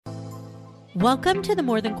Welcome to the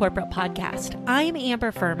More Than Corporate podcast. I'm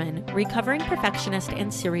Amber Furman, recovering perfectionist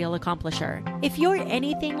and serial accomplisher. If you're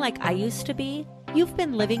anything like I used to be, you've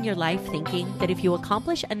been living your life thinking that if you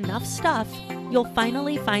accomplish enough stuff, you'll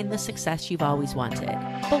finally find the success you've always wanted.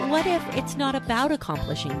 But what if it's not about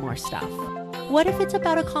accomplishing more stuff? What if it's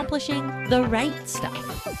about accomplishing the right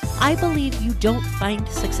stuff? I believe you don't find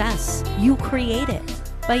success, you create it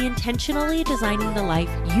by intentionally designing the life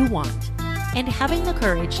you want and having the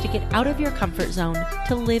courage to get out of your comfort zone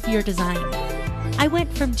to live your design. I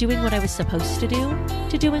went from doing what I was supposed to do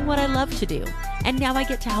to doing what I love to do, and now I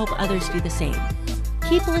get to help others do the same.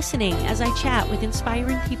 Keep listening as I chat with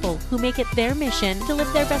inspiring people who make it their mission to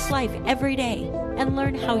live their best life every day and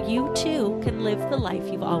learn how you too can live the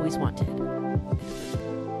life you've always wanted.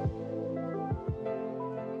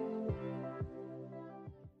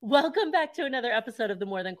 Welcome back to another episode of the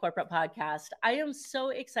More Than Corporate podcast. I am so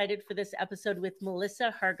excited for this episode with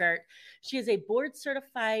Melissa Hergert. She is a board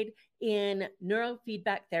certified in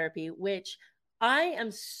neurofeedback therapy, which I am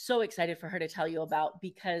so excited for her to tell you about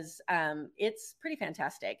because it's pretty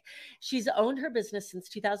fantastic. She's owned her business since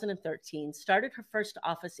 2013, started her first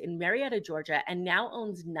office in Marietta, Georgia, and now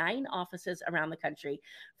owns 9 offices around the country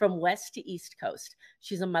from West to East Coast.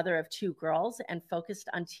 She's a mother of 2 girls and focused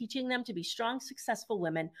on teaching them to be strong, successful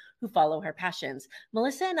women who follow her passions.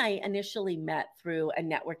 Melissa and I initially met through a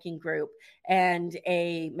networking group and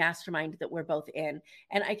a mastermind that we're both in.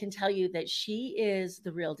 And I can tell you that she is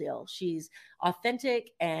the real deal. She's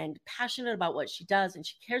authentic and passionate about what she does, and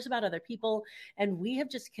she cares about other people. And we have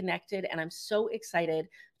just connected, and I'm so excited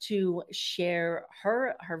to share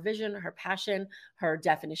her vision, her passion, her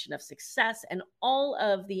definition of success, and all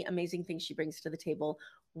of the amazing things she brings to the table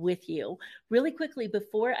with you. Really quickly,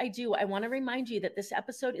 before I do, I want to remind you that this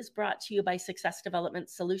episode is brought to you by Success Development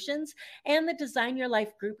Solutions and the Design Your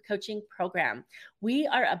Life group coaching program. We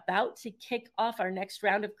are about to kick off our next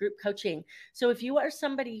round of group coaching. So if you are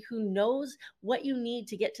somebody who knows what you need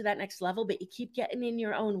to get to that next level, but you keep getting in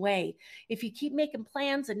your own way, if you keep making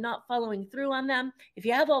plans and not following through on them, if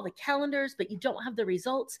you have all the calendars, but you don't have the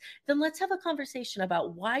results, then let's have a conversation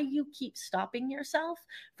about why you keep stopping yourself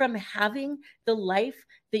from having the life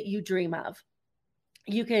that you dream of.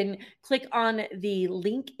 You can click on the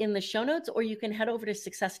link in the show notes, or you can head over to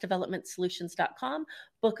successdevelopmentsolutions.com,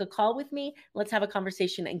 book a call with me. Let's have a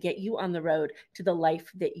conversation and get you on the road to the life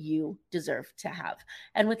that you deserve to have.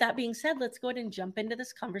 And with that being said, let's go ahead and jump into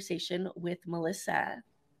this conversation with Melissa.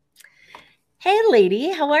 Hey,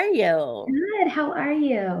 lady, how are you? Good. How are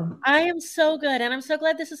you? I am so good, and I'm so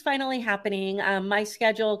glad this is finally happening. My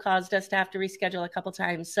schedule caused us to have to reschedule a couple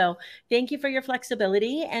times. So thank you for your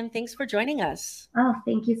flexibility, and thanks for joining us. Oh,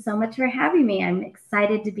 thank you so much for having me. I'm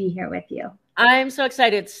excited to be here with you. I'm so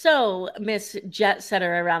excited. So, Miss Jet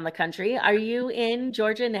Setter around the country, are you in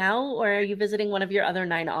Georgia now, or are you visiting one of your other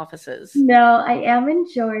 9 offices? No, I am in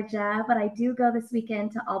Georgia, but I do go this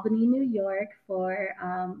weekend to Albany, New York for,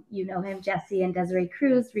 Jesse and Desiree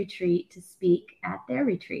Cruz retreat to speak at their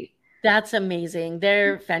retreat. That's amazing.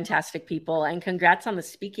 They're fantastic people, and congrats on the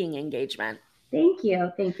speaking engagement. Thank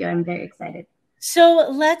you. Thank you. I'm very excited. So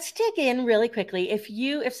let's dig in really quickly.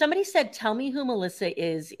 If somebody said, tell me who Melissa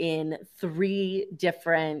is in 3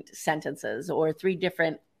 different sentences or 3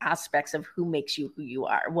 different aspects of who makes you who you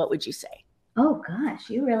are, what would you say? Oh gosh,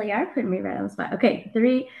 you really are putting me right on the spot. Okay,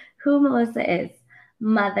 3, who Melissa is.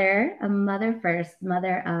 Mother, a mother first,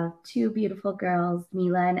 mother of 2 beautiful girls,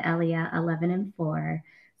 Mila and Elia, 11 and 4.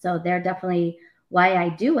 So they're definitely why I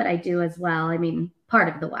do what I do as well. I mean, part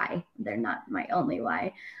of the why. They're not my only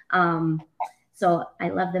why. So I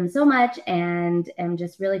love them so much and am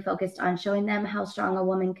just really focused on showing them how strong a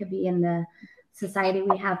woman could be in the society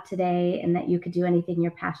we have today, and that you could do anything you're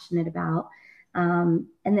passionate about. And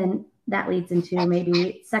then that leads into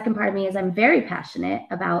maybe second part of me is I'm very passionate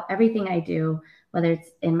about everything I do, whether it's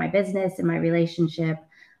in my business, in my relationship.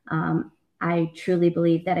 I truly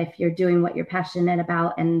believe that if you're doing what you're passionate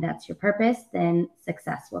about and that's your purpose, then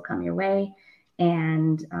success will come your way.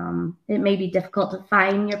 And it may be difficult to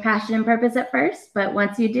find your passion and purpose at first, but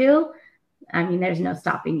once you do, I mean, there's no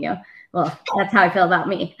stopping you. Well, that's how I feel about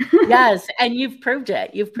me. Yes. And you've proved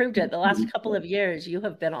it. The last couple of years, you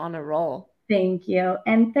have been on a roll. Thank you.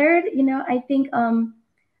 And third, I think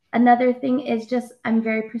another thing is just I'm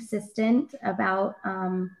very persistent about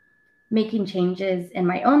making changes in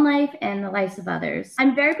my own life and the lives of others.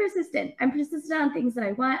 I'm very persistent. I'm persistent on things that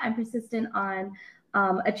I want. I'm persistent on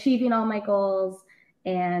achieving all my goals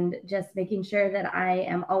and just making sure that I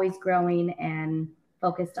am always growing and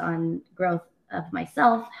focused on growth of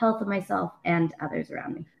myself, health of myself, and others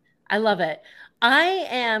around me. I love it. I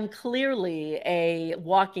am clearly a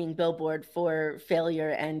walking billboard for failure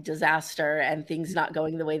and disaster and things not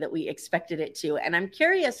going the way that we expected it to. And I'm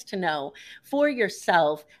curious to know for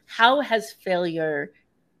yourself, how has failure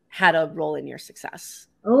had a role in your success?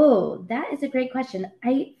 Oh, that is a great question.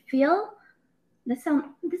 I feel this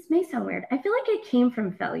may sound weird. I feel like I came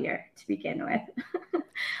from failure to begin with.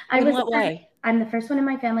 I In was what way? I'm the first one in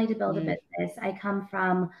my family to build a Mm. business. I come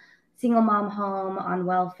from single mom home on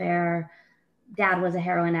welfare. Dad was a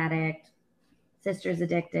heroin addict, sister's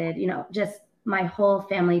addicted, just my whole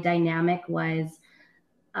family dynamic was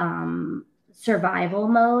survival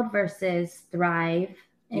mode versus thrive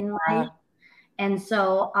in life. Yeah. And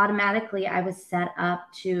so automatically I was set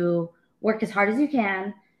up to work as hard as you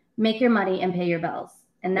can, make your money and pay your bills.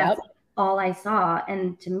 And that's Yep. all I saw.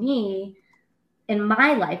 And to me, in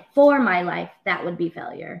my life, for my life, that would be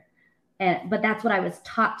failure. But that's what I was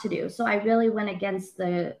taught to do. So I really went against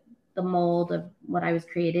the mold of what I was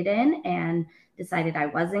created in and decided I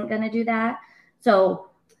wasn't going to do that. So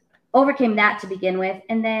overcame that to begin with.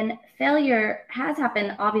 And then failure has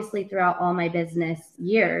happened obviously throughout all my business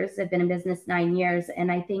years. I've been in business 9 years.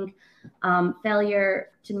 And I think failure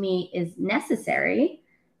to me is necessary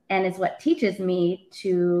and is what teaches me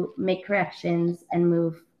to make corrections and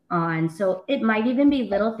move on. So it might even be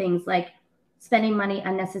little things like spending money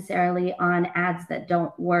unnecessarily on ads that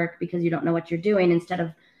don't work because you don't know what you're doing instead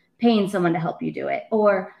of paying someone to help you do it,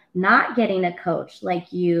 or not getting a coach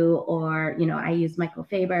like you, or, I use Michael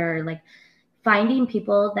Faber, like finding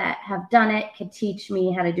people that have done it could teach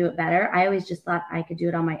me how to do it better. I always just thought I could do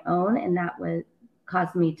it on my own. And that would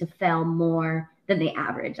cause me to fail more than the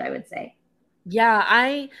average, I would say. Yeah,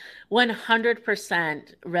 I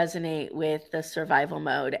 100% resonate with the survival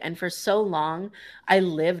mode. And for so long, I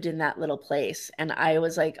lived in that little place. And I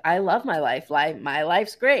was like, I love my life. My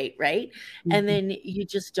life's great, right? And Mhm. then you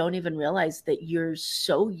just don't even realize that you're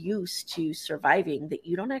so used to surviving that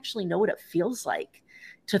you don't actually know what it feels like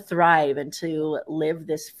to thrive and to live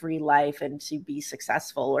this free life and to be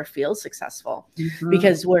successful or feel successful, Mhm.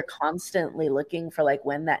 because we're constantly looking for like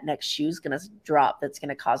when that next shoe's going to drop that's going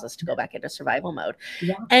to cause us to go back into survival mode.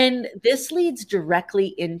 Yeah. And this leads directly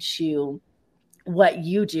into what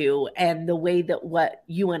you do and the way that what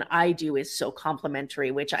you and I do is so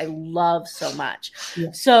complementary, which I love so much.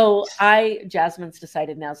 Yeah. So Jasmine's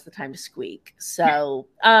decided now's the time to squeak. So,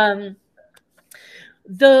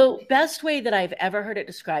 the best way that I've ever heard it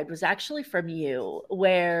described was actually from you,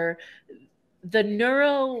 where the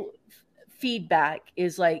neuro feedback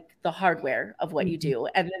is like the hardware of what you Mhm. do,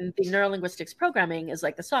 and then the neurolinguistics programming is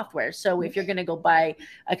like the software. So if you're going to go buy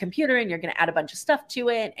a computer and you're going to add a bunch of stuff to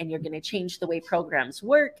it and you're going to change the way programs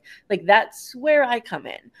work, like that's where I come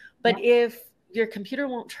in. But Yeah. if your computer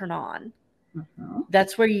won't turn on, Mhm.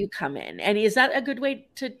 that's where you come in. And is that a good way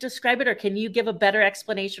to describe it, or can you give a better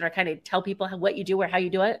explanation or kind of tell people what you do or how you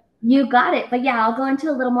do it? You got it. But yeah, I'll go into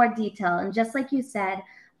a little more detail. And just like you said,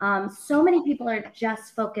 so many people are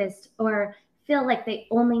just focused or feel like they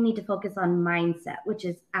only need to focus on mindset, which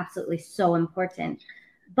is absolutely so important.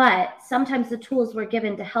 But sometimes the tools we're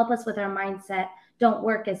given to help us with our mindset don't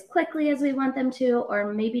work as quickly as we want them to,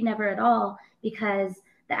 or maybe never at all, because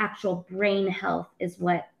the actual brain health is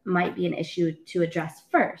what might be an issue to address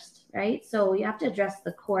first, right? So you have to address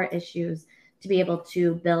the core issues to be able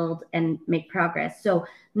to build and make progress. So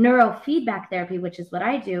neurofeedback therapy, which is what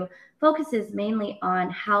I do, focuses mainly on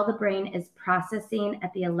how the brain is processing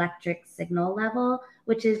at the electric signal level,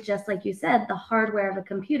 which is just like you said, the hardware of a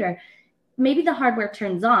computer. Maybe the hardware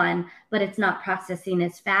turns on, but it's not processing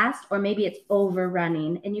as fast, or maybe it's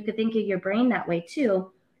overrunning. And you could think of your brain that way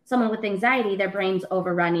too. Someone with anxiety, their brain's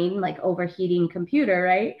overrunning, like overheating computer,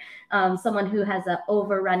 right? Someone who has an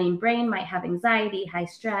overrunning brain might have anxiety, high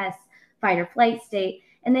stress, fight or flight state.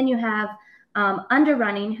 And then you have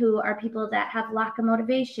underrunning, who are people that have lack of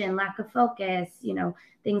motivation, lack of focus,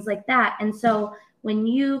 things like that. And so when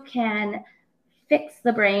you can fix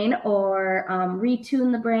the brain, or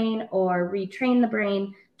retune the brain, or retrain the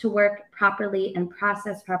brain to work properly and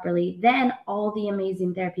process properly, then all the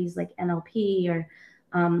amazing therapies like NLP or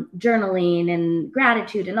journaling and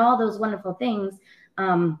gratitude and all those wonderful things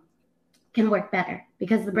can work better,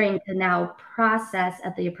 because the brain can now process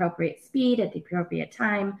at the appropriate speed, at the appropriate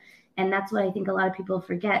time. And that's what I think a lot of people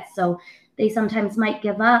forget. So they sometimes might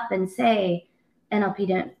give up and say, NLP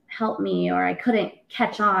didn't help me, or I couldn't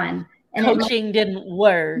catch on. And it might, Coaching didn't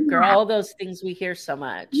work, or yeah, all those things we hear so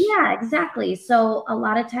much. yeah, exactly. So a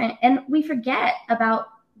lot of time, and we forget about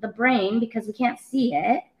the brain because we can't see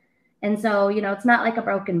it. And so, it's not like a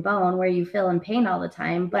broken bone where you feel in pain all the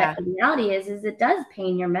time, but Yeah. the reality is it does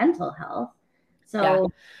pain your mental health. Yeah.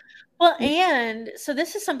 So Well, and so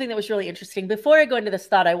this is something that was really interesting. Before I go into this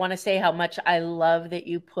thought, I want to say how much I love that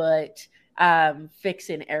you put fix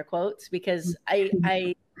in air quotes, because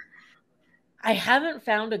I haven't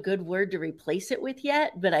found a good word to replace it with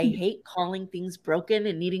yet, but I hate calling things broken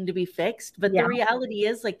and needing to be fixed. But Yeah. the reality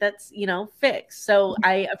is, like, that's, fixed. So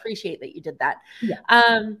I appreciate that you did that. Yeah.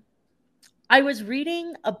 I was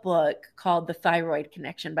reading a book called The Thyroid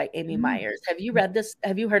Connection by Amy Myers. Have you read this?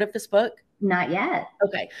 Have you heard of this book? Not yet.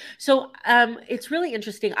 Okay. So it's really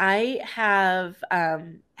interesting. I have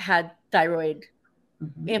had thyroid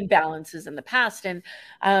imbalances in the past, and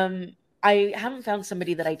I haven't found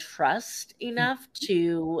somebody that I trust enough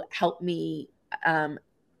to help me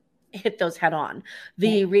hit those head on.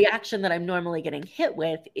 The reaction that I'm normally getting hit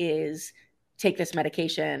with is take this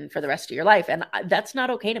medication for the rest of your life. And that's not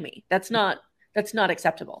okay to me. That's not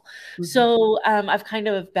acceptable. So I've kind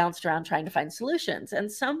of bounced around trying to find solutions.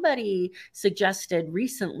 And somebody suggested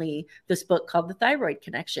recently this book called The Thyroid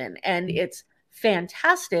Connection, and it's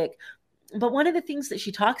fantastic. But one of the things that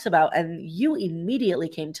she talks about, and you immediately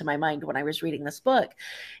came to my mind when I was reading this book,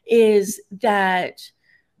 is that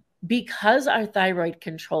because our thyroid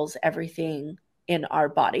controls everything in our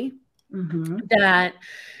body, that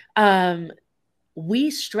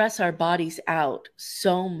we stress our bodies out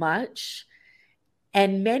so much.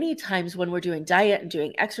 And many times when we're doing diet and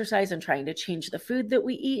doing exercise and trying to change the food that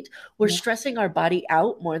we eat, we're stressing our body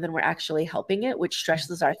out more than we're actually helping it, which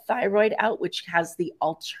stresses our thyroid out, which has the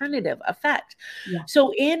alternative effect.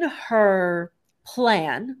 So in her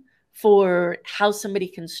plan for how somebody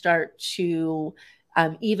can start to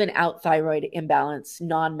even out thyroid imbalance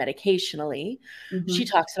non-medicationally, she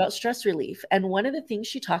talks about stress relief. And one of the things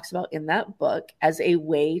she talks about in that book as a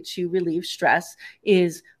way to relieve stress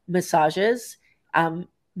is massages,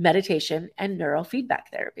 meditation, and neurofeedback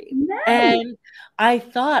therapy. Nice. And I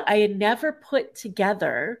thought I had never put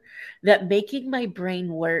together that making my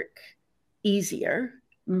brain work easier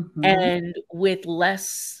and with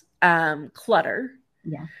less clutter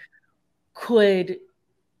could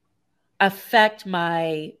affect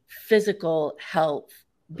my physical health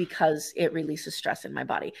because it releases stress in my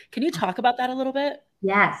body. Can you talk about that a little bit?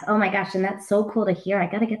 Yes. Oh my gosh. And that's so cool to hear. I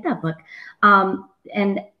got to get that book.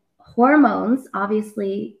 And hormones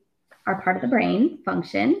obviously are part of the brain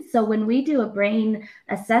function. So when we do a brain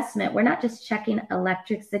assessment, we're not just checking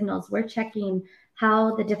electric signals, we're checking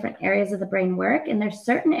how the different areas of the brain work. And there's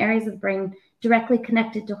certain areas of the brain directly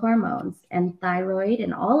connected to hormones and thyroid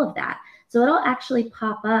and all of that. So it'll actually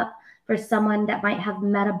pop up for someone that might have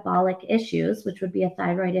metabolic issues, which would be a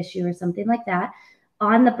thyroid issue or something like that,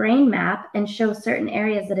 on the brain map and show certain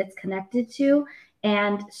areas that it's connected to.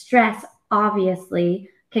 And stress obviously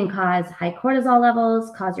can cause high cortisol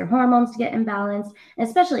levels, cause your hormones to get imbalanced,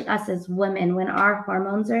 especially us as women when our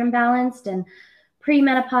hormones are imbalanced, and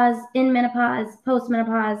pre-menopause, in menopause,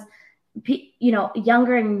 post-menopause,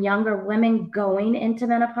 younger and younger women going into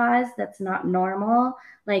menopause, that's not normal.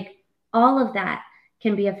 Like all of that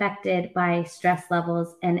can be affected by stress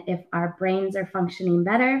levels. And if our brains are functioning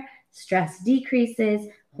better, stress decreases,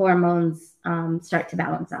 hormones start to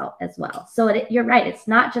balance out as well. So you're right. It's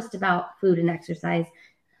not just about food and exercise.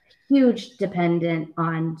 Huge dependent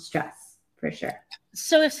on stress, for sure.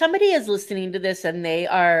 So if somebody is listening to this and they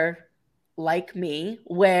are like me,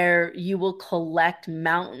 where you will collect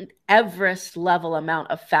Mount Everest level amount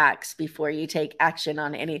of facts before you take action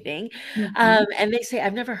on anything. And they say,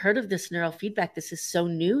 I've never heard of this neurofeedback. This is so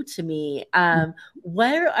new to me.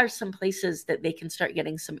 Where are some places that they can start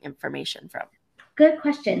getting some information from? Good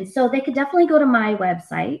question. So they could definitely go to my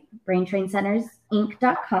website,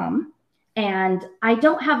 braintraincentersinc.com. And I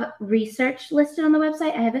don't have research listed on the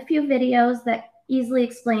website. I have a few videos that easily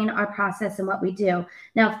explain our process and what we do.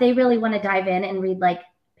 Now, if they really want to dive in and read like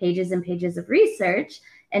pages and pages of research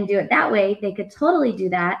and do it that way, they could totally do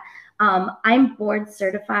that. I'm board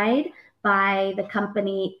certified by the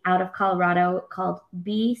company out of Colorado called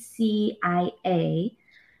BCIA,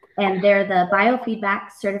 and they're the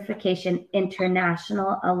Biofeedback Certification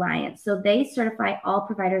International Alliance. So they certify all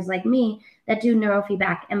providers like me that do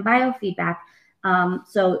neurofeedback and biofeedback.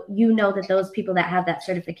 So you know that those people that have that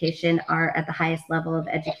certification are at the highest level of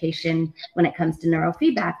education when it comes to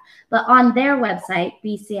neurofeedback. But on their website,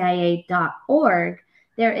 bcia.org,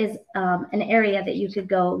 there is an area that you could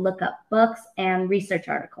go look up books and research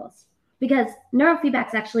articles, because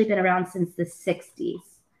neurofeedback's actually been around since the 60s.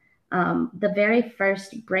 The very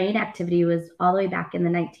first brain activity was all the way back in the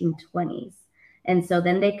 1920s. And so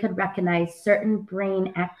then they could recognize certain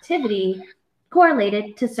brain activity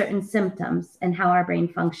correlated to certain symptoms and how our brain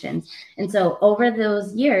functions. And so over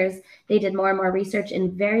those years, they did more and more research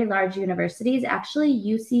in very large universities. Actually,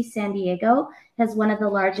 UC San Diego has one of the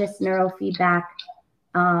largest neurofeedback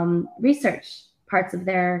research parts of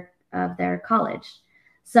their college.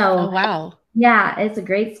 So, oh, wow. Yeah, it's a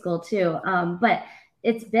great school too. But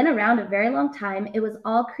it's been around a very long time. It was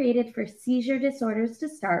all created for seizure disorders to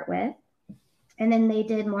start with. And then they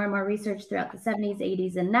did more and more research throughout the 70s,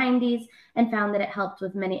 80s, and 90s and found that it helped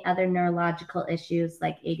with many other neurological issues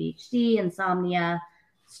like ADHD, insomnia,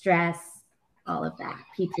 stress, all of that,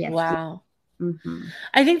 PTSD. Wow. Mm-hmm.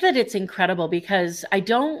 I think that it's incredible because I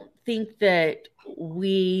don't think that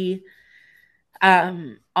we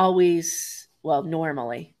always, well,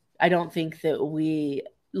 normally, I don't think that we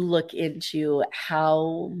look into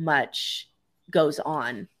how much goes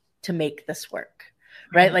on to make this work,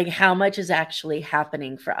 right? Like how much is actually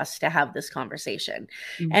happening for us to have this conversation.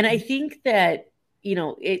 Mm-hmm. And I think that, you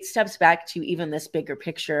know, it steps back to even this bigger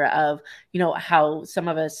picture of, you know, how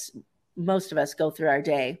most of us go through our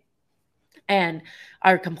day and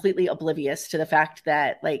are completely oblivious to the fact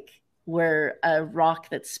that like we're a rock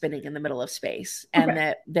that's spinning in the middle of space and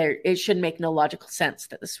that it should make no logical sense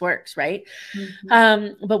that this works, right?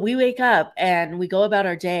 Mm-hmm. But we wake up and we go about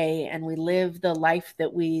our day and we live the life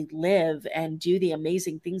that we live and do the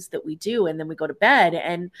amazing things that we do. And then we go to bed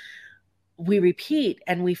and we repeat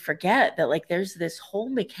and we forget that like there's this whole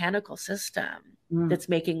mechanical system that's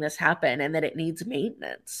making this happen and that it needs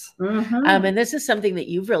maintenance. Mm-hmm. And this is something that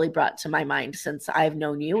you've really brought to my mind since I've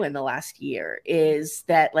known you in the last year, is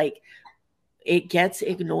that like it gets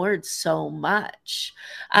ignored so much.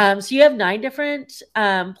 So you have 9 different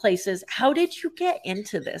places. How did you get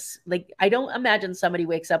into this? Like, I don't imagine somebody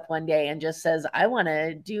wakes up one day and just says, I want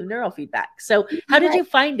to do neurofeedback. So how did you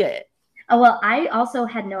find it? Oh, well, I also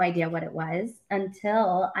had no idea what it was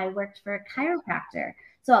until I worked for a chiropractor.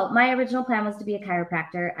 So my original plan was to be a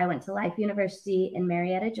chiropractor. I went to Life University in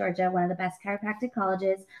Marietta, Georgia, one of the best chiropractic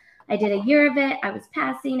colleges. I did a year of it. I was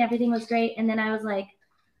passing. Everything was great. And then I was like,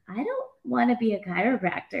 I don't want to be a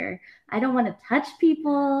chiropractor. I don't want to touch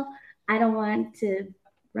people. I don't want to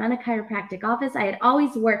run a chiropractic office. I had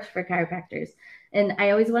always worked for chiropractors and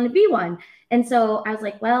I always wanted to be one. And so I was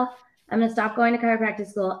like, well, I'm going to stop going to chiropractic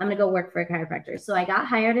school. I'm going to go work for a chiropractor. So I got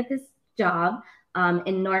hired at this job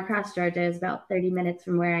in Norcross, Georgia. It's about 30 minutes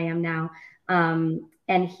from where I am now.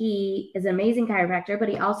 And he is an amazing chiropractor, but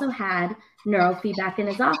he also had neurofeedback in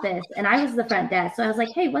his office. And I was the front desk. So I was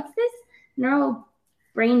like, hey, what's this neuro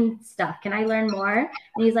brain stuff? Can I learn more?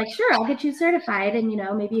 And he's like, sure, I'll get you certified. And, you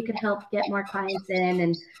know, maybe you could help get more clients in.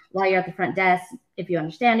 And while you're at the front desk, if you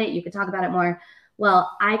understand it, you could talk about it more.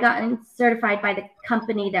 Well, I got certified by the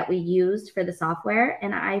company that we used for the software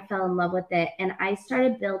and I fell in love with it. And I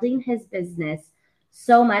started building his business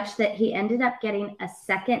so much that he ended up getting a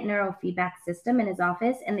second neurofeedback system in his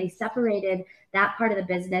office and they separated that part of the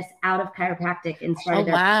business out of chiropractic and started.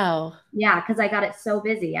 Oh, wow. Yeah, because I got it so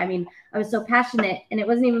busy. I mean, I was so passionate and it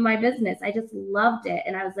wasn't even my business. I just loved it.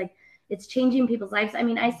 And I was like, it's changing people's lives. I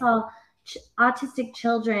mean, I saw autistic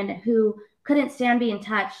children who couldn't stand being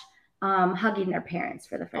touched hugging their parents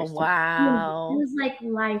for the first time. Wow. It was like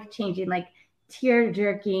life-changing, like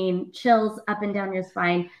tear-jerking, chills up and down your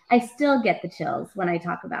spine. I still get the chills when I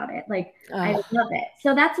talk about it. Like, I love it.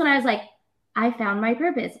 So that's when I was like, I found my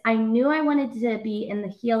purpose. I knew I wanted to be in the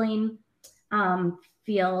healing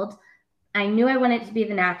field. I knew I wanted to be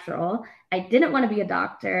the natural. I didn't want to be a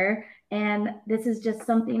doctor. And this is just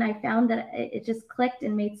something I found that it just clicked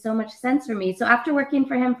and made so much sense for me. So after working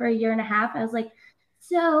for him for a year and a half, I was like,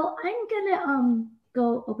 so I'm going to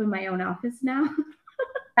go open my own office now.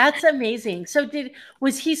 That's amazing. So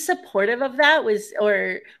was he supportive of that?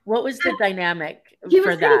 Or what was the dynamic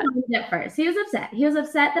for that? He was at first. He was upset. He was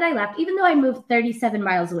upset that I left, even though I moved 37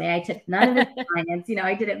 miles away. I took none of his clients. You know,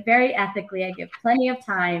 I did it very ethically. I give plenty of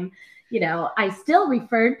time. You know, I still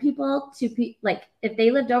referred people to like if they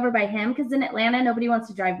lived over by him, because in Atlanta, nobody wants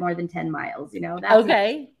to drive more than 10 miles. You know, that's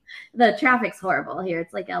okay. The traffic's horrible here.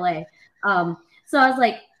 It's like LA. So I was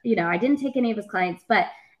like, you know, I didn't take any of his clients,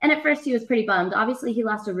 and at first he was pretty bummed. Obviously, he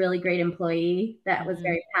lost a really great employee that was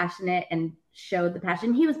very passionate and showed the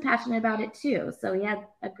passion. He was passionate about it too. So he had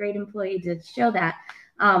a great employee to show that.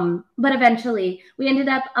 But eventually we ended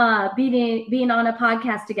up being on a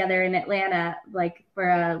podcast together in Atlanta, like for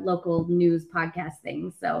a local news podcast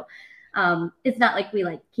thing. So it's not like we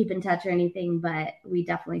like keep in touch or anything, but we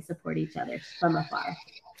definitely support each other from afar.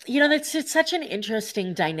 You know, it's such an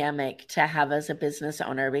interesting dynamic to have as a business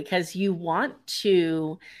owner because you want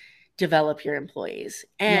to develop your employees.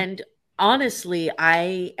 And honestly,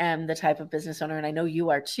 I am the type of business owner, and I know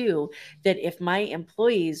you are too, that if my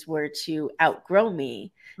employees were to outgrow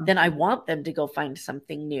me, then I want them to go find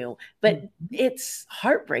something new. But it's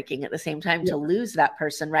heartbreaking at the same time Yeah. to lose that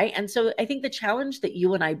person, right? And so I think the challenge that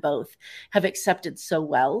you and I both have accepted so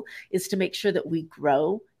well is to make sure that we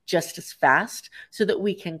grow just as fast so that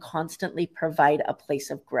we can constantly provide a place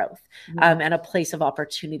of growth and a place of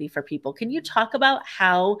opportunity for people. Can you talk about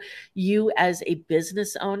how you as a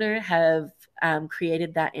business owner have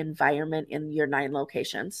created that environment in your 9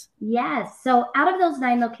 locations? Yes. So out of those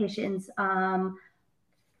 9 locations, 4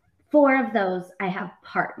 of those I have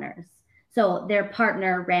partners. So they're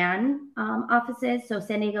partner ran offices. So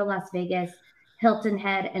San Diego, Las Vegas, Hilton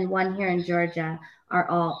Head, and one here in Georgia are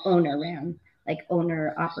all owner ran, like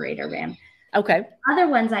owner operator ran. Okay. Other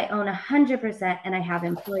ones I own 100% and I have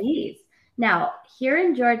employees. Now, here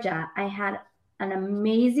in Georgia, I had an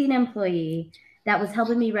amazing employee that was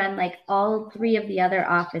helping me run like all 3 of the other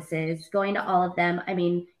offices, going to all of them. I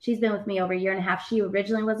mean, she's been with me over a year and a half. She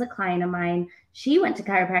originally was a client of mine. She went to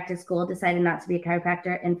chiropractic school, decided not to be a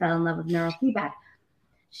chiropractor, and fell in love with neurofeedback.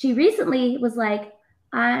 She recently was like,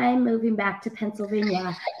 I'm moving back to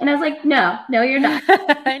Pennsylvania. And I was like, no, you're not.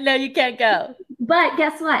 No, you can't go. But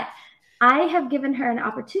guess what? I have given her an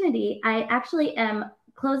opportunity. I actually am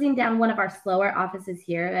closing down one of our slower offices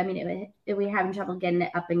here. I mean, we were having trouble getting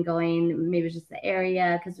it up and going. Maybe it was just the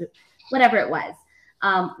area, because whatever it was.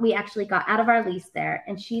 We actually got out of our lease there,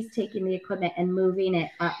 and she's taking the equipment and moving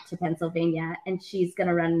it up to Pennsylvania, and she's going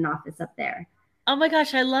to run an office up there. Oh my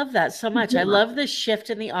gosh, I love that so much. I love the shift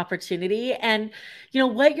in the opportunity. And,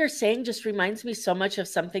 what you're saying just reminds me so much of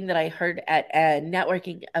something that I heard at a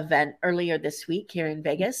networking event earlier this week here in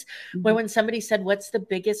Vegas, where when somebody said, what's the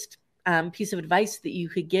biggest piece of advice that you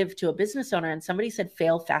could give to a business owner? And somebody said,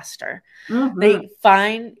 fail faster. They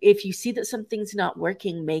find, if you see that something's not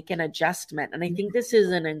working, make an adjustment. And I think this is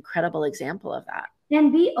an incredible example of that.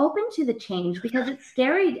 And be open to the change, because it's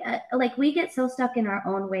scary. Like, we get so stuck in our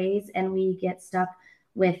own ways, and we get stuck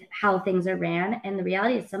with how things are ran. And the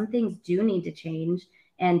reality is some things do need to change,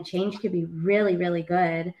 and change could be really, really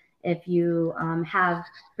good if you have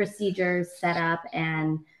procedures set up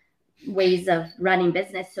and ways of running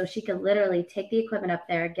business. So she could literally take the equipment up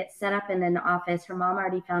there, get set up in an office. Her mom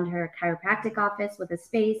already found her a chiropractic office with a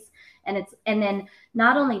space. And then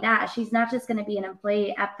not only that, she's not just going to be an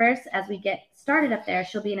employee at first. As we get started up there,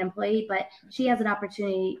 she'll be an employee, but she has an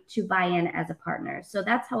opportunity to buy in as a partner. So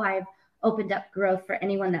that's how I've opened up growth for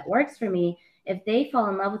anyone that works for me. If they fall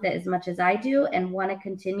in love with it as much as I do and want to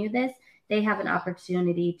continue this, they have an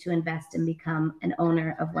opportunity to invest and become an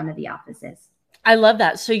owner of one of the offices. I love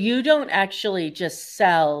that. So you don't actually just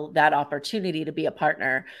sell that opportunity to be a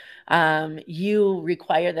partner. You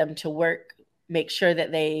require them to work, make sure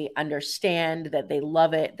that they understand, that they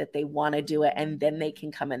love it, that they want to do it, and then they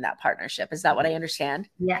can come in that partnership. Is that what I understand?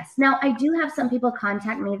 Yes. Now, I do have some people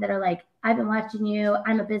contact me that are like, I've been watching you.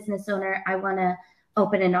 I'm a business owner. I want to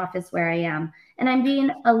open an office where I am. And I'm being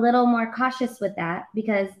a little more cautious with that,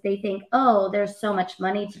 because they think, oh, there's so much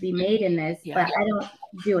money to be made in this, but I don't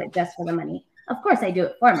do it just for the money. Of course I do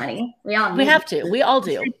it for money. We have to. We all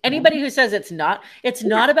do. Anybody who says it's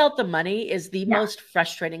not about the money is the most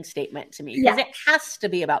frustrating statement to me, because it has to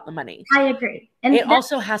be about the money. I agree. And it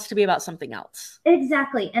also has to be about something else.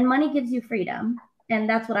 Exactly. And money gives you freedom. And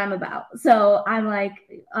that's what I'm about. So I'm like,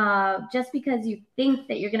 just because you think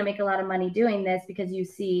that you're going to make a lot of money doing this because you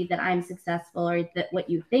see that I'm successful, or that what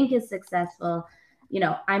you think is successful,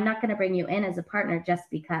 I'm not going to bring you in as a partner just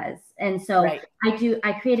because. And so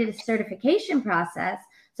I created a certification process.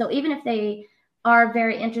 So even if they are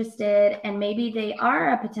very interested and maybe they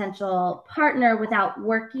are a potential partner without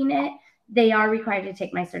working it, they are required to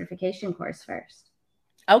take my certification course first.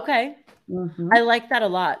 Okay. I like that a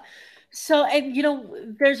lot. So, and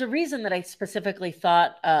there's a reason that I specifically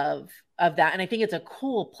thought of that. And I think it's a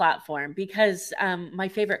cool platform, because my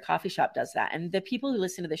favorite coffee shop does that. And the people who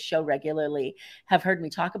listen to the show regularly have heard me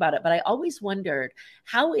talk about it. But I always wondered,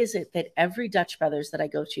 how is it that every Dutch Brothers that I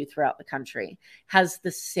go to throughout the country has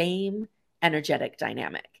the same energetic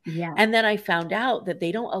dynamic? Yeah. And then I found out that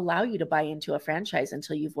they don't allow you to buy into a franchise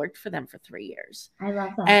until you've worked for them for 3 years. I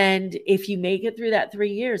love that. And if you make it through that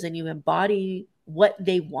 3 years and you embody what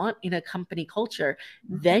they want in a company culture,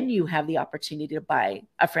 then you have the opportunity to buy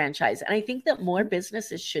a franchise. And I think that more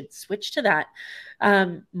businesses should switch to that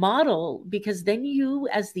model, because then you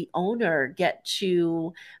as the owner get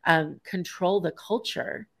to control the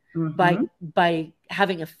culture by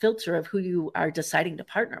having a filter of who you are deciding to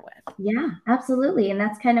partner with. Yeah, absolutely. And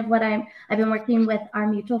that's kind of what I've been working with our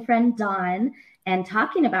mutual friend, Dawn, and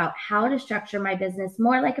talking about how to structure my business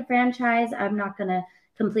more like a franchise. I'm not going to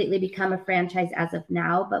completely become a franchise as of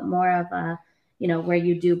now, but more of a, where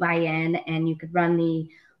you do buy in and you could run the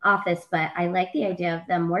office. But I like the idea of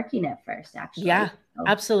them working it first, actually. Yeah, So,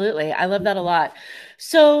 absolutely. I love that a lot.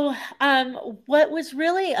 So, what was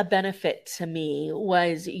really a benefit to me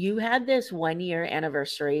was you had this 1 year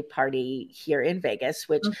anniversary party here in Vegas,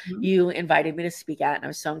 which mhm. you invited me to speak at, and I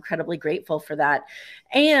was so incredibly grateful for that.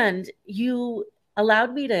 And you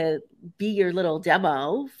allowed me to be your little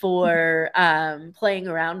demo for playing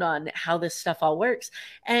around on how this stuff all works.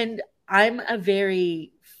 And I'm a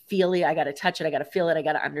very feely, I got to touch it, I got to feel it, I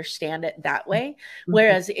got to understand it that way.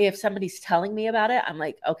 Whereas if somebody's telling me about it, I'm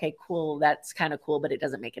like, okay, cool, that's kind of cool, but it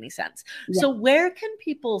doesn't make any sense. Yeah. So where can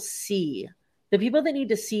people see the people that need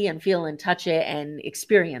to see and feel and touch it and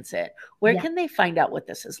experience it? Where Yeah. can they find out what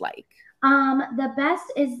this is like? The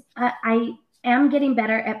best is I am getting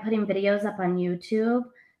better at putting videos up on YouTube.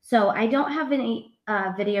 So I don't have any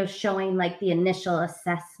videos showing like the initial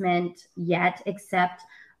assessment yet, except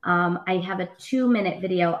I have a 2-minute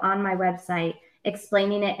video on my website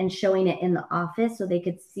explaining it and showing it in the office so they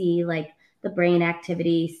could see like the brain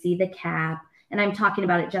activity, see the cap. And I'm talking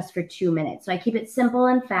about it just for 2 minutes. So I keep it simple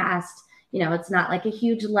and fast. It's not like a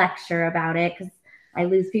huge lecture about it because I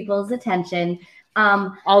lose people's attention.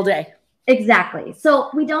 All day. Exactly. So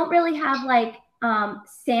we don't really have like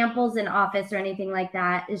samples in office or anything like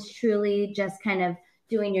that. It's truly just kind of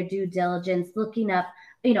doing your due diligence, looking up,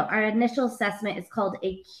 our initial assessment is called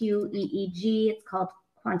a QEEG. It's called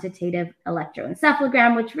quantitative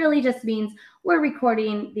electroencephalogram, which really just means we're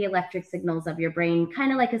recording the electric signals of your brain,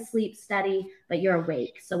 kind of like a sleep study, but you're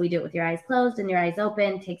awake. So we do it with your eyes closed and your eyes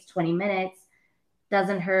open. It takes 20 minutes.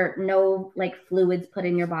 Doesn't hurt. No like fluids put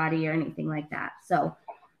in your body or anything like that. So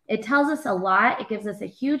it tells us a lot. It gives us a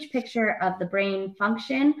huge picture of the brain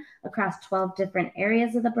function across 12 different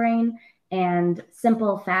areas of the brain, and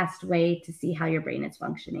simple, fast way to see how your brain is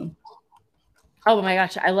functioning. Oh my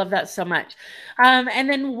gosh, I love that so much. And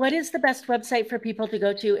then what is the best website for people to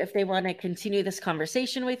go to if they want to continue this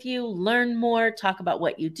conversation with you, learn more, talk about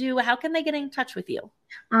what you do? How can they get in touch with you?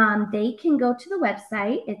 They can go to the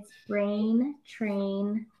website. It's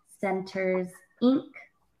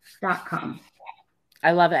braintraincentersinc.com.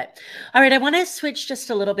 I love it. All right. I want to switch just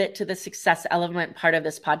a little bit to the success element part of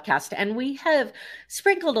this podcast. And we have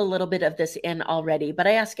sprinkled a little bit of this in already, but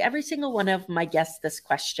I ask every single one of my guests this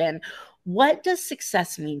question. What does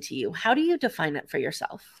success mean to you? How do you define it for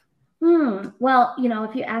yourself? Well,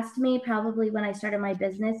 if you asked me probably when I started my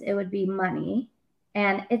business, it would be money.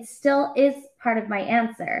 And it still is part of my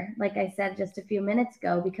answer, like I said just a few minutes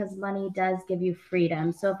ago, because money does give you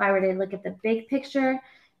freedom. So if I were to look at the big picture,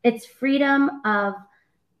 it's freedom of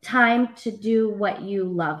time to do what you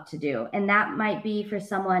love to do. And that might be for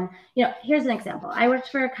someone, here's an example. I worked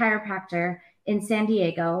for a chiropractor in San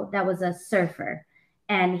Diego that was a surfer,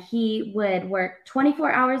 and he would work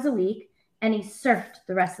 24 hours a week and he surfed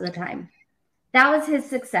the rest of the time. That was his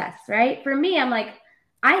success, right? For me, I'm like,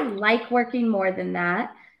 I like working more than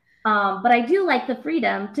that. But I do like the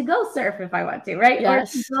freedom to go surf if I want to, right?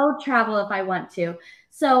 Yes. Or to go travel if I want to.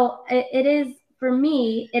 So it is, for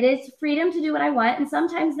me, it is freedom to do what I want. And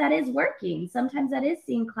sometimes that is working. Sometimes that is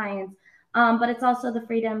seeing clients. But it's also the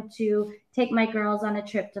freedom to take my girls on a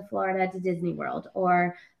trip to Florida to Disney World,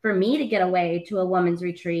 or for me to get away to a woman's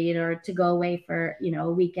retreat, or to go away for, a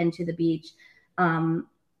weekend to the beach, and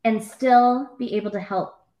still be able to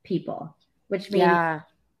help people, which means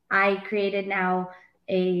I created now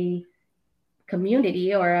a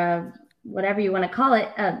community, or a whatever you want to call it,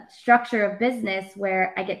 a structure of business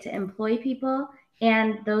where I get to employ people,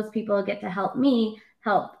 and those people get to help me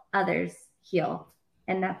help others heal.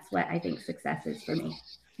 And that's what I think success is for me.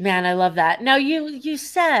 Man, I love that. Now, you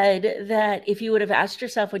said that if you would have asked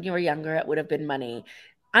yourself when you were younger, it would have been money.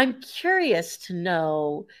 I'm curious to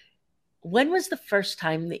know, when was the first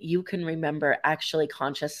time that you can remember actually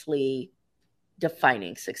consciously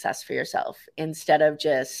defining success for yourself instead of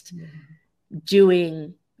just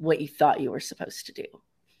doing what you thought you were supposed to do?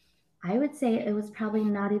 I would say it was probably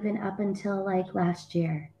not even up until like last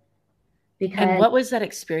year. And what was that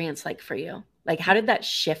experience like for you? Like, how did that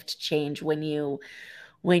shift change when you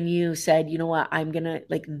said, you know what, I'm going to,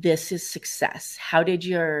 like, this is success? How did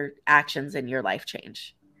your actions in your life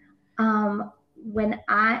change? When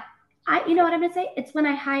I, you know what I'm going to say? It's when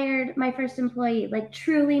I hired my first employee, like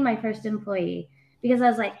truly my first employee, because I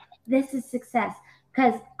was like, this is success.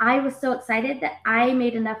 Because I was so excited that I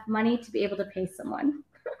made enough money to be able to pay someone.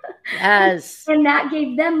 Yes. And that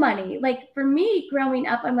gave them money. Like for me growing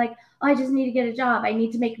up, I'm like, oh, I just need to get a job. I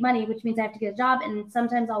need to make money, which means I have to get a job. And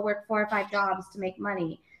sometimes I'll work 4 or 5 jobs to make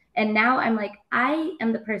money. And now I'm like, I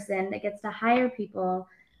am the person that gets to hire people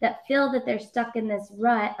that feel that they're stuck in this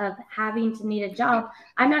rut of having to need a job.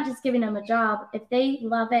 I'm not just giving them a job. If they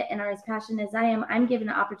love it and are as passionate as I am, I'm giving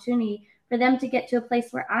an opportunity for them to get to a place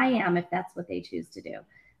where I am, if that's what they choose to do.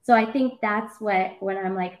 So I think that's when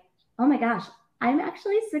I'm like, oh my gosh, I'm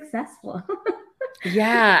actually successful.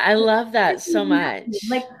 Yeah, I love that so much.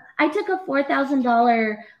 Like, I took a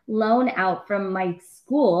 $4,000 loan out from my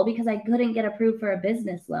school because I couldn't get approved for a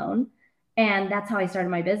business loan. And that's how I started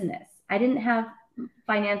my business. I didn't have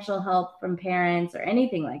financial help from parents or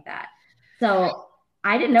anything like that. So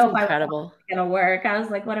I didn't know if I was going to work. I was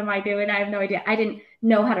like, what am I doing? I have no idea. I didn't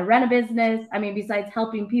know how to run a business. I mean, besides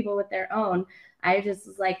helping people with their own, I just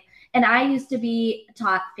was like, and I used to be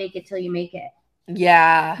taught fake it till you make it.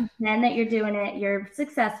 Yeah. Then that you're doing it, you're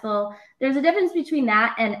successful. There's a difference between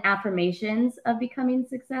that and affirmations of becoming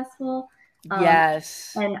successful.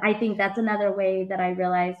 Yes. And I think that's another way that I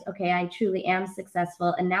realized, okay, I truly am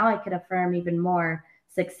successful. And now I could affirm even more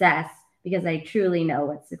success because I truly know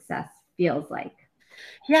what success feels like.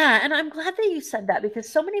 Yeah. And I'm glad that you said that, because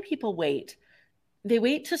so many people wait. They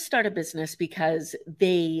wait to start a business because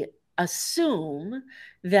they assume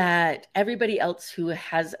that everybody else who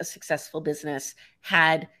has a successful business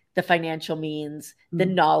had the financial means, the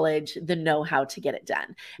knowledge, the know-how to get it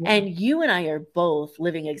done. Yeah. And you and I are both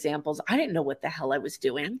living examples. I didn't know what the hell I was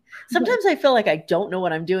doing. Sometimes I feel like I don't know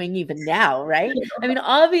what I'm doing even now, right? I mean,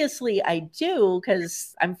 obviously I do,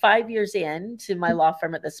 because I'm 5 years into my law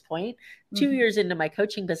firm at this point, 2 years into my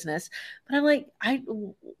coaching business. But I'm like,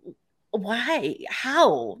 why?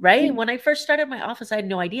 How? Right? When I first started my office, I had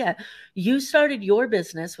no idea. You started your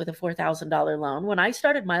business with a $4,000 loan. When I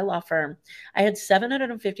started my law firm, I had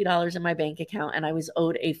 $750 in my bank account, and I was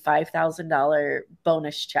owed a $5,000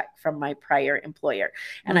 bonus check from my prior employer.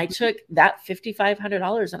 And I took that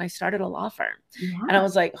 $5,500 and I started a law firm. Yeah. And I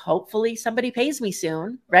was like, hopefully somebody pays me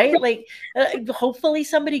soon, right? Like, hopefully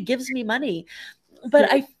somebody gives me money.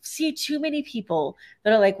 But I see too many people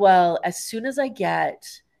that are like, well, as soon as I get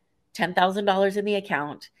 $10,000 in the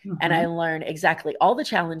account, and I learn exactly all the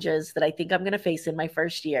challenges that I think I'm going to face in my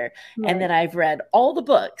first year. Right. And then I've read all the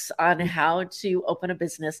books on how to open a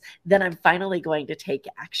business. Then I'm finally going to take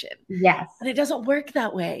action. Yes. But it doesn't work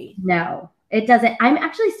that way. No, it doesn't. I'm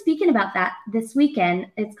actually speaking about that this weekend.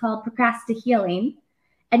 It's called Procrasti-Healing.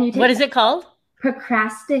 And you take What is it called?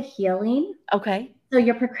 Procrasti-Healing. Okay. So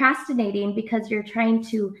you're procrastinating because you're trying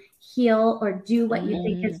to heal or do what you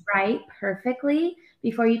think is right perfectly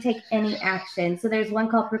before you take any action. So there's one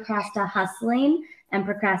called Procrasti-Hustling and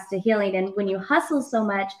Procrasti-Healing. And when you hustle so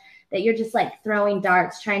much that you're just like throwing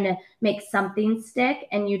darts, trying to make something stick,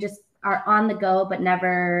 and you just are on the go, but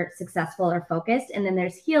never successful or focused. And then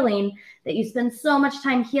there's healing, that you spend so much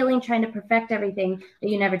time healing, trying to perfect everything, that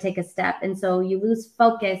you never take a step. And so you lose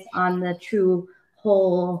focus on the true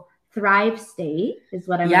whole thrive state, is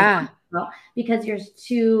what I'm talking about, because you're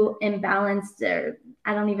too imbalanced, or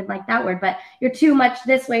I don't even like that word, but you're too much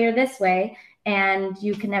this way or this way, and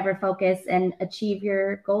you can never focus and achieve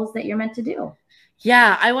your goals that you're meant to do.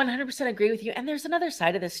 Yeah, I 100% agree with you. And there's another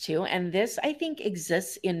side of this too. And this, I think,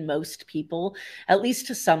 exists in most people, at least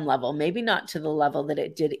to some level, maybe not to the level that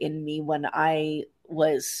it did in me when I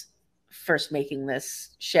was first making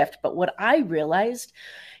this shift. But what I realized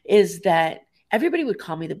is that everybody would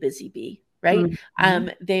call me the busy bee, right?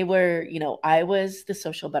 They were, I was the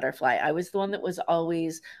social butterfly. I was the one that was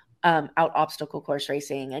always out obstacle course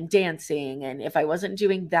racing and dancing. And if I wasn't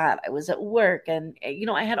doing that, I was at work. And,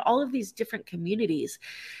 I had all of these different communities,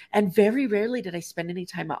 and very rarely did I spend any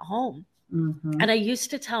time at home. And I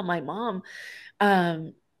used to tell my mom,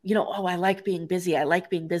 oh, I like being busy. I like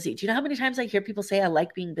being busy. Do you know how many times I hear people say I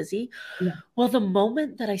like being busy? Yeah. Well, the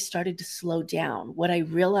moment that I started to slow down, what I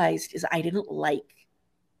realized is I didn't like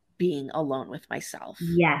being alone with myself.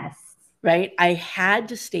 Yes. Right? I had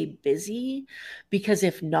to stay busy, because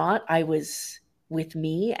if not, I was with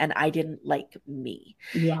me and I didn't like me.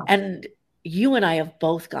 Yeah. And you and I have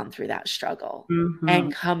both gone through that struggle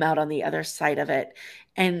and come out on the other side of it.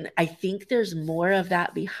 And I think there's more of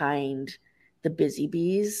that behind the busy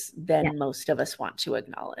bees than most of us want to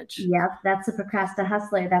acknowledge. Yep, that's a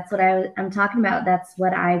Procrasti-Hustler. That's what I'm talking about. That's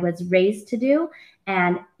what I was raised to do.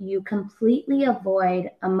 And you completely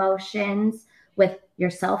avoid emotions with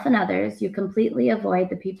yourself and others. You completely avoid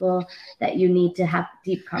the people that you need to have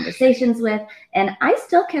deep conversations with. And I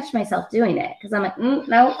still catch myself doing it, because I'm like,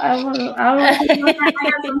 no, I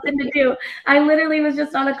have something to do. I literally was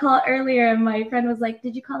just on a call earlier, and my friend was like,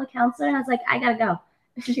 did you call the counselor? And I was like, I gotta go.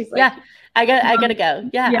 She's like, yeah, I gotta go.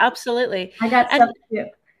 Yeah, absolutely. I got stuff to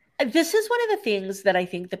do. This is one of the things that I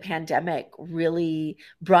think the pandemic really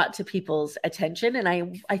brought to people's attention. And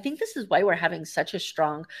I think this is why we're having such a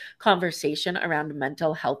strong conversation around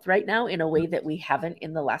mental health right now in a way that we haven't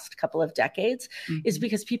in the last couple of decades, is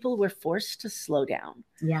because people were forced to slow down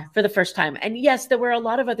for the first time. And yes, there were a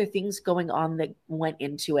lot of other things going on that went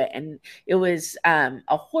into it. And it was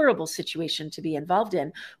a horrible situation to be involved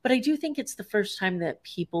in. But I do think it's the first time that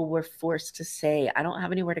people were forced to say, I don't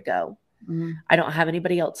have anywhere to go. I don't have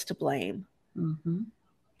anybody else to blame.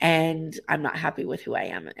 And I'm not happy with who I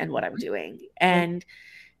am and what I'm doing. And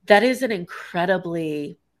that is an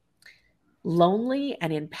incredibly lonely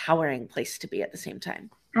and empowering place to be at the same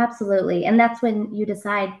time. Absolutely. And that's when you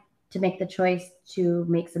decide to make the choice to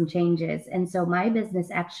make some changes. And so my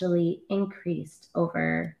business actually increased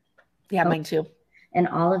over. Yeah, mine too. And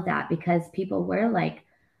all of that, because people were like,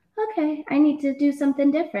 okay, I need to do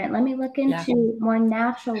something different. Let me look into more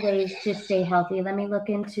natural ways to stay healthy. Let me look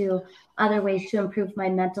into other ways to improve my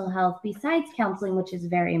mental health besides counseling, which is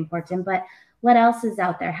very important. But what else is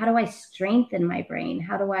out there? How do I strengthen my brain?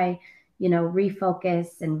 How do I,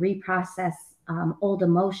 refocus and reprocess old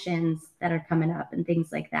emotions that are coming up and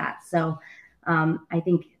things like that? So I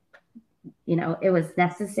think, it was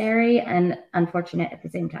necessary and unfortunate at the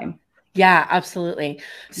same time. Yeah, absolutely.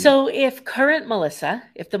 So if the Melissa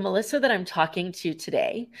that I'm talking to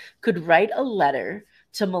today could write a letter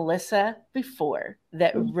to Melissa before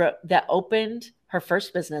that opened her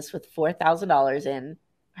first business with $4,000 in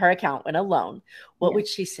her account in a loan, what would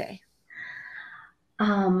she say?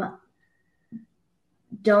 Don't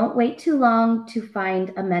wait too long to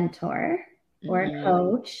find a mentor or a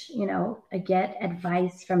coach. I get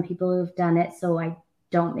advice from people who've done it so I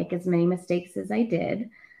don't make as many mistakes as I did.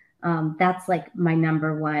 That's like my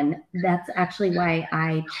number one. That's actually why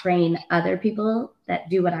I train other people that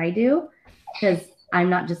do what I do, because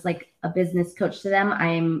I'm not just like a business coach to them. I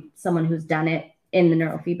am someone who's done it in the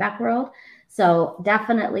neurofeedback world. So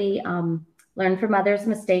definitely learn from others'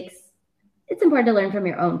 mistakes. It's important to learn from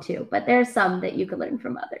your own too, but there's some that you can learn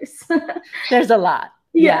from others. There's a lot.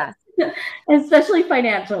 Yeah. Especially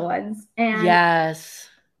financial ones. And yes.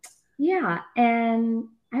 Yeah. And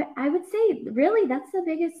I would say really that's the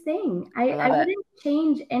biggest thing. I wouldn't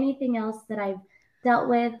change anything else that I've dealt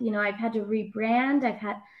with. I've had to rebrand.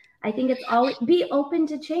 I think it's always be open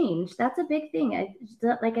to change. That's a big thing.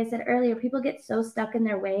 Like I said earlier, people get so stuck in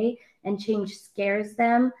their way and change scares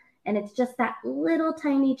them. And it's just that little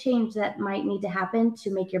tiny change that might need to happen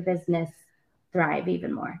to make your business thrive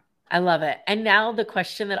even more. I love it. And now the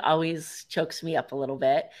question that always chokes me up a little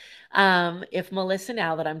bit. If Melissa,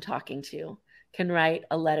 now that I'm talking to, can write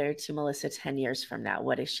a letter to Melissa 10 years from now,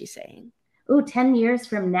 what is she saying? Ooh, 10 years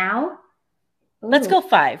from now? Ooh. Let's go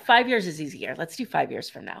 5. 5 years is easier. Let's do 5 years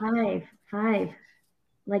from now. 5.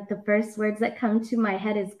 Like the first words that come to my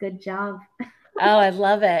head is good job. Oh, I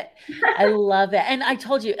love it. I love it. And I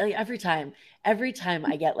told you every time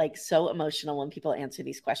I get like so emotional when people answer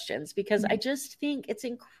these questions, because I just think it's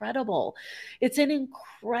incredible. It's an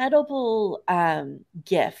incredible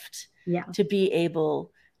gift to be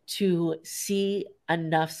able to see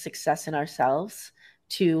enough success in ourselves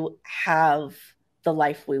to have the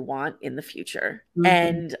life we want in the future.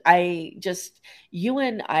 And you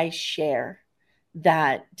and I share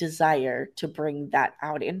that desire to bring that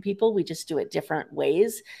out in people. We just do it different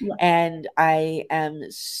ways. And I am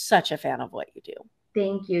such a fan of what you do.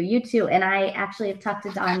 Thank you. You too. And I actually have talked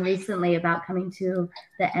to Dawn recently about coming to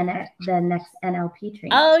the next NLP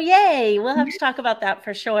training. Oh, yay. We'll have to talk about that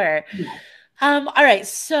for sure. All right.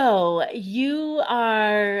 So you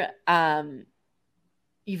are,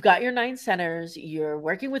 you've got your 9 centers, you're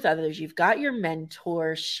working with others, you've got your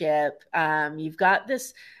mentorship, you've got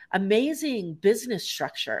this amazing business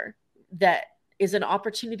structure that is an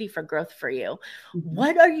opportunity for growth for you.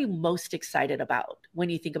 What are you most excited about when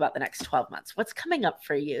you think about the next 12 months? What's coming up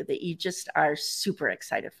for you that you just are super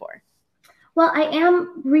excited for? Well, I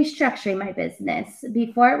am restructuring my business.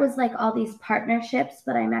 Before it was like all these partnerships,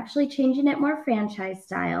 but I'm actually changing it more franchise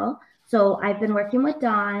style. So I've been working with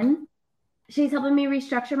Dawn. She's helping me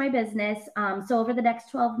restructure my business. So over the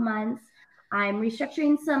next 12 months, I'm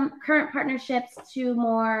restructuring some current partnerships to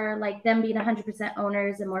more like them being 100%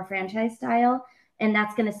 owners and more franchise style. And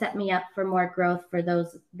that's going to set me up for more growth for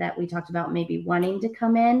those that we talked about maybe wanting to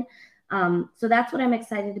come in. So that's what I'm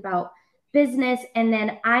excited about. Business. And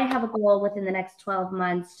then I have a goal within the next 12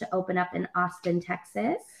 months to open up in Austin,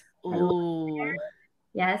 Texas.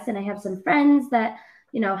 Yes. And I have some friends that,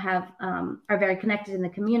 have, are very connected in the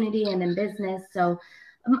community and in business. So,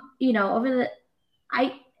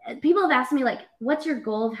 people have asked me like, what's your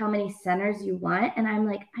goal of how many centers you want? And I'm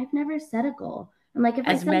like, I've never set a goal. I'm like, if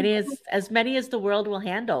I As set a many goal, as the world will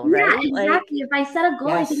handle, yeah, right? Like, exactly. If I set a goal,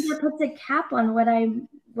 I think yes. that puts a cap on what I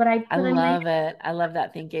I put in my. love it. I love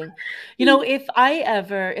that thinking. You know, if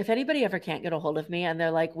anybody ever can't get a hold of me and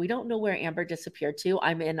they're like, we don't know where Amber disappeared to,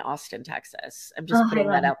 I'm in Austin, Texas. I'm just Oh, I putting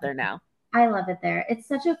love that it. out there now. I love it there. It's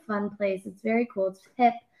such a fun place. It's very cool. It's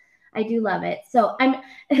hip. I do love it. So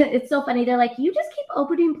it's so funny. They're like, you just keep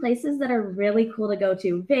opening places that are really cool to go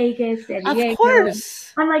to. Vegas, San Of Diego.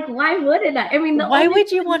 course. I'm like, why wouldn't I? I mean, the Why only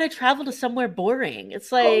would you want to travel to somewhere boring?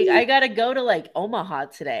 It's like, only I got to go to like Omaha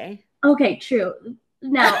today. okay, true.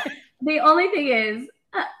 Now, the only thing is,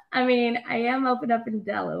 I mean, I am open up in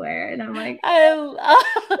Delaware, and I'm like,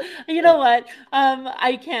 You know what?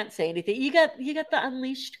 I can't say anything. You got the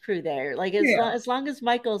Unleashed crew there. Like true. as long as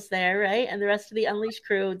Michael's there, right? And the rest of the Unleashed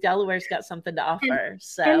crew, Delaware's got something to And offer. and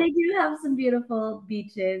So they do have some beautiful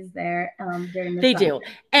beaches there during the they summer. do. Yeah.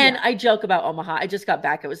 And I joke about Omaha. I just got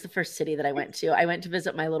back. It was the first city that I went to. I went to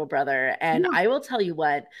visit my little brother. And Yeah. I will tell you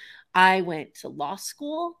what, I went to law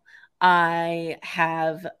school. I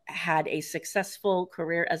have had a successful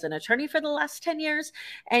career as an attorney for the last 10 years.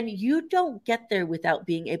 And you don't get there without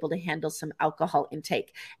being able to handle some alcohol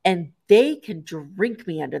intake. And they can drink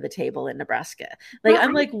me under the table in Nebraska. Like, Well,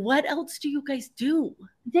 I'm like, what else do you guys do?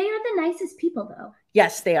 they are the nicest people, though.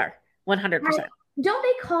 Yes, they are. 100%. Don't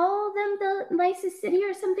they call them the nicest city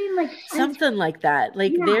or something? Like, Something like that.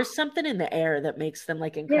 Like yeah, there's something in the air that makes them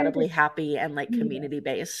like they're the incredibly happy and like sweetest. community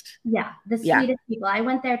based. Yeah, the Yeah. sweetest people. I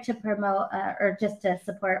went there to promote or just to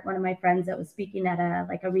support one of my friends that was speaking at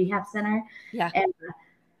a rehab center, Yeah. and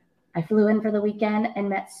I flew in for the weekend and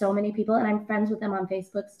met so many people, and I'm friends with them on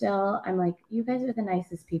Facebook still. I'm like, you guys are the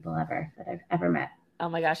nicest people ever that I've ever met. Oh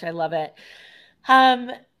my gosh, I love it.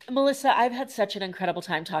 Um, Melissa, I've had such an incredible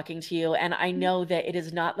time talking to you, and I know that it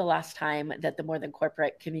is not the last time that the More Than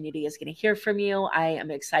Corporate community is going to hear from you. I am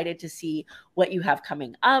excited to see what you have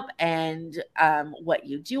coming up and what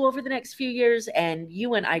you do over the next few years. And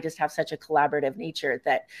you and I just have such a collaborative nature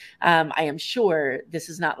that I am sure this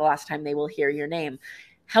is not the last time they will hear your name.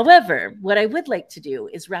 However, what I would like to do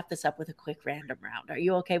is wrap this up with a quick random round. Are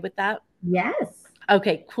you okay with that? Yes.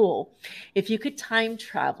 Okay, cool. If you could time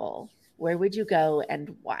travel, where would you go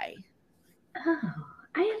and why? Oh,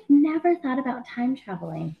 I have never thought about time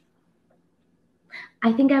traveling.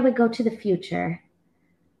 I think I would go to the future.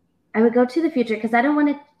 I would go to the future because I don't want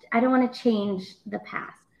to change the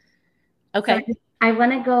past. Okay. So I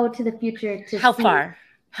want to go to the future to How see far?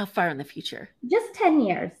 How far in the future? just 10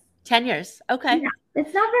 years. 10 years. Okay. Yeah,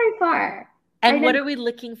 it's not very far. I And what didn't, are we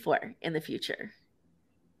looking for in the future?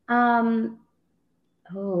 um,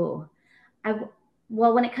 oh, I,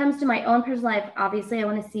 well, when it comes to my own personal life, obviously I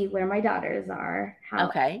want to see where my daughters are,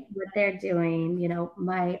 Okay. what they're doing. You know,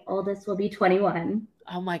 my oldest will be 21.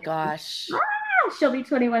 Oh my gosh. She'll be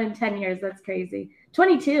 21 in 10 years. That's crazy.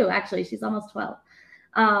 22, actually. She's almost 12.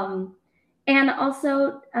 And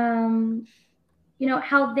also, you know,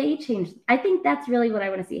 how they change. I think that's really what I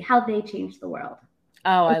want to see, how they change the world.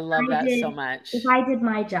 Oh, If I love I that so did, much. if I did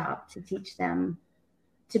my job to teach them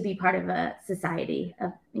to be part of a society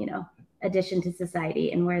of, you know, addition to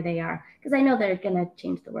society and where they are, because I know they're going to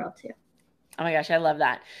change the world too. Oh my gosh, I love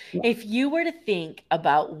that. Yeah. If you were to think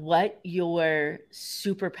about what your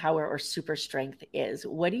superpower or super strength is,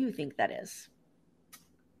 what do you think that is?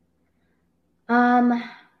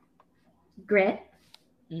 Grit.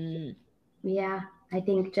 Mm. Yeah, I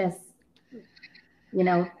think just, you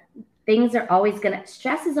know,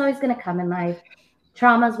 stress is always going to come in life.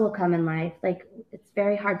 Traumas will come in life. Like, it's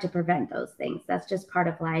very hard to prevent those things. That's just part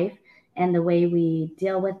of life. And the way we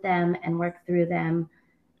deal with them and work through them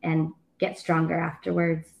and get stronger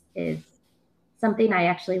afterwards is something I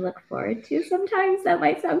actually look forward to sometimes. That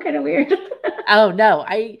might sound kind of weird. Oh no,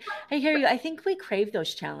 I hear you. I think we crave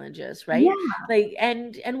those challenges, right? Yeah. Like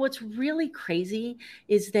and what's really crazy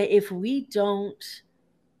is that if we don't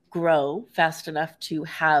grow fast enough to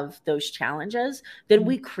have those challenges, then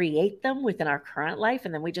we create them within our current life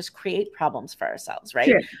and then we just create problems for ourselves, right?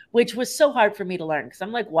 True. Which was so hard for me to learn because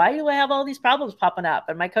I'm like, why do I have all these problems popping up?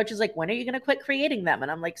 And my coach is like, when are you going to quit creating them?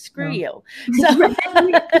 And I'm like, screw you. So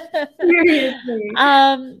Seriously.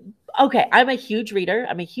 Okay, I'm a huge reader.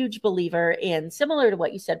 I'm a huge believer in, similar to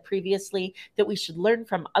what you said previously, that we should learn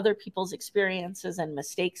from other people's experiences and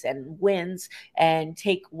mistakes and wins and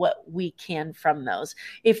take what we can from those.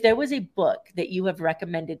 If there was a book that you have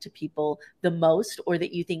recommended to people the most or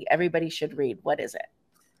that you think everybody should read, what is it?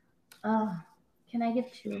 Oh, can I give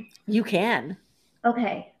two? You can.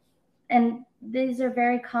 Okay. And these are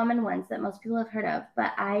very common ones that most people have heard of,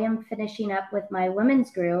 but I am finishing up with my women's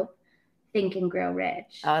group, Think and Grow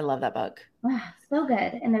Rich. Oh, I love that book. So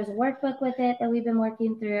good. And there's a workbook with it that we've been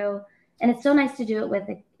working through. And it's so nice to do it with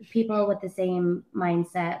people with the same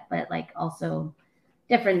mindset, but like also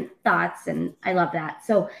different thoughts. And I love that.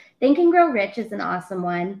 So Think and Grow Rich is an awesome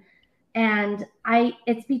one. And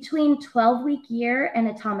it's between 12-week year and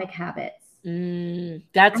Atomic Habits.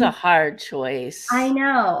 That's a hard choice. I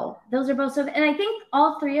know. Those are both so, and I think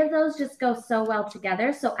all three of those just go so well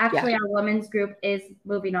together. So actually our women's group is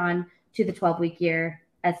moving on to the 12-week year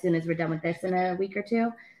as soon as we're done with this in a week or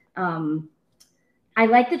two. I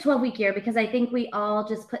like the 12-week year because I think we all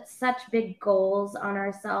just put such big goals on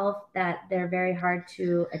ourselves that they're very hard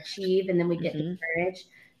to achieve. And then we get discouraged.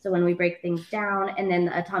 So when we break things down, and then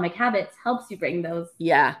the Atomic Habits helps you bring those,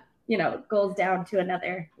 goals down to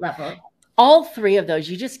another level. All three of those,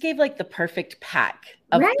 you just gave like the perfect pack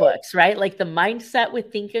of books, right? Like the mindset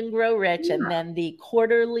with Think and Grow Rich, and then the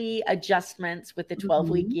quarterly adjustments with the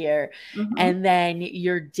 12-week year, and then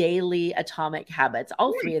your daily Atomic Habits.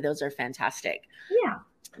 All three of those are fantastic. Yeah.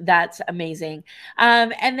 That's amazing.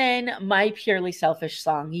 And then my purely selfish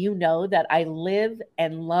song, you know that I live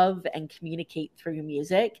and love and communicate through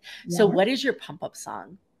music. Yeah. So what is your pump up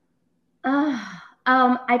song?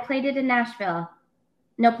 I played it in Nashville.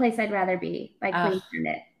 No Place I'd Rather Be by Queen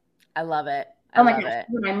Burnett. I love it. Oh my gosh.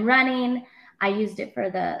 When I'm running, I used it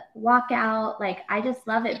for the walkout. Like, I just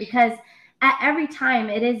love it because at every time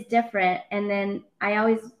it is different. And then I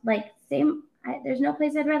always there's no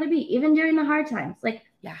place I'd rather be, even during the hard times. Like,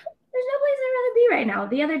 there's no place I'd rather be right now.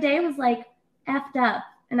 The other day was like effed up.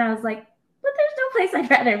 And I was like, but there's no place I'd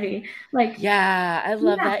rather be. Like, yeah, I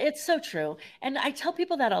love that. It's so true. And I tell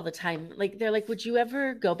people that all the time. Like, they're like, would you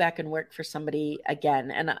ever go back and work for somebody again?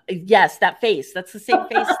 And yes, that face, that's the same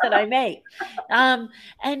face that I make. And,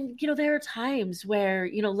 there are times where,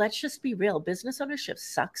 let's just be real. Business ownership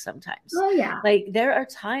sucks sometimes. Oh yeah. Like, there are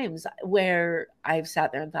times where I've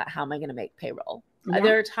sat there and thought, how am I going to make payroll? Yeah.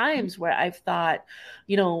 There are times where I've thought,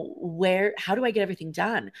 how do I get everything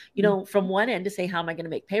done? From one end to say, how am I going to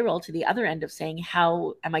make payroll, to the other end of saying,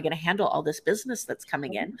 how am I going to handle all this business that's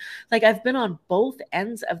coming in? Like, I've been on both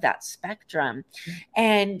ends of that spectrum.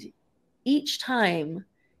 And each time,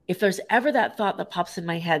 if there's ever that thought that pops in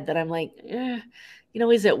my head that I'm like,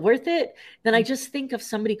 is it worth it? Then I just think of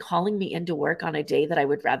somebody calling me into work on a day that I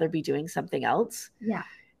would rather be doing something else. Yeah.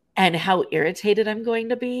 And how irritated I'm going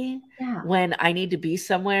to be when I need to be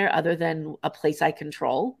somewhere other than a place I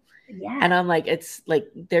control. Yeah. And I'm like, it's like,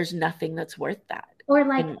 there's nothing that's worth that. Or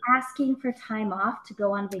like asking for time off to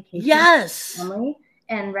go on vacation. Yes. With family.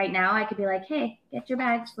 And right now I could be like, hey, get your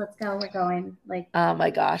bags. Let's go. We're going. Like, oh my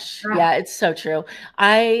gosh. Yeah, it's so true.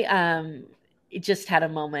 I just had a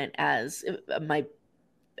moment as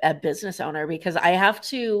a business owner, because I have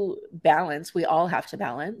to balance, we all have to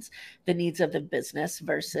balance the needs of the business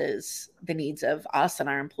versus the needs of us and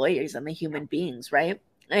our employees and the human beings, right?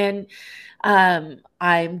 And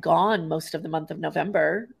I'm gone most of the month of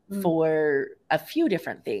November for a few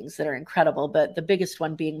different things that are incredible, but the biggest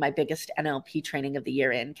one being my biggest NLP training of the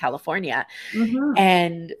year in California.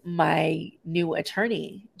 And my new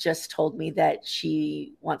attorney just told me that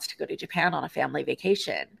she wants to go to Japan on a family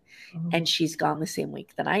vacation. And she's gone the same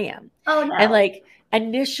week that I am. Oh, no. And like,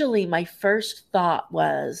 initially my first thought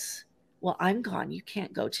was, well, I'm gone. You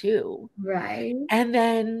can't go too. Right. And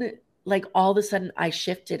then like all of a sudden I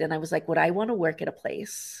shifted and I was like, would I want to work at a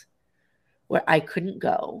place where I couldn't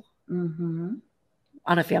go on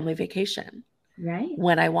a family vacation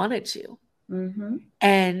when I wanted to?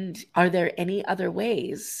 And are there any other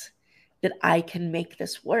ways that I can make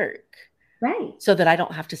this work? Right. So that I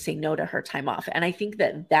don't have to say no to her time off. And I think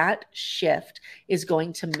that shift is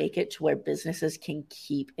going to make it to where businesses can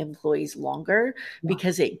keep employees longer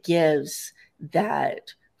because it gives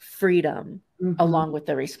that freedom along with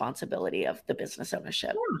the responsibility of the business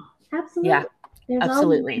ownership. Yeah, absolutely. Yeah. There's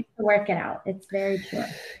absolutely always ways to work it out. It's very true.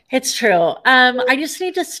 It's true. I just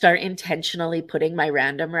need to start intentionally putting my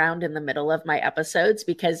random round in the middle of my episodes,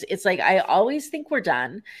 because it's like I always think we're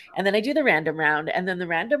done, and then I do the random round, and then the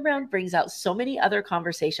random round brings out so many other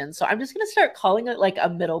conversations. So I'm just going to start calling it like a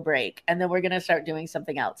middle break, and then we're going to start doing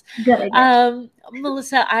something else. Good.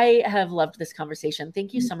 Melissa, I have loved this conversation.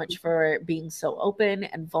 Thank you so much for being so open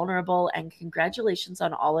and vulnerable, and congratulations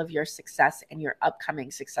on all of your success and your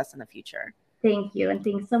upcoming success in the future. Thank you. And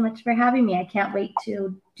thanks so much for having me. I can't wait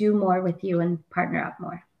to do more with you and partner up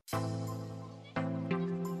more.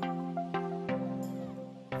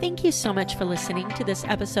 Thank you so much for listening to this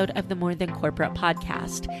episode of the More Than Corporate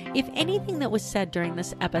podcast. If anything that was said during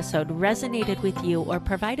this episode resonated with you or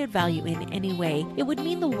provided value in any way, it would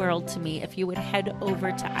mean the world to me if you would head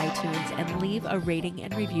over to iTunes and leave a rating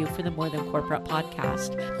and review for the More Than Corporate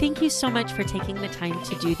podcast. Thank you so much for taking the time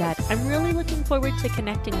to do that. I'm really looking forward to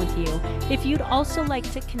connecting with you. If you'd also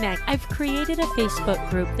like to connect, I've created a Facebook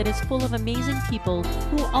group that is full of amazing people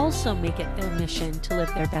who also make it their mission to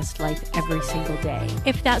live their best life every single day.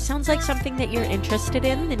 If that sounds like something that you're interested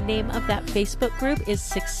in, the name of that Facebook group is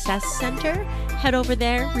Success Center. Head over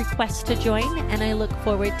there, request to join, and I look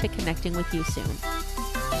forward to connecting with you soon.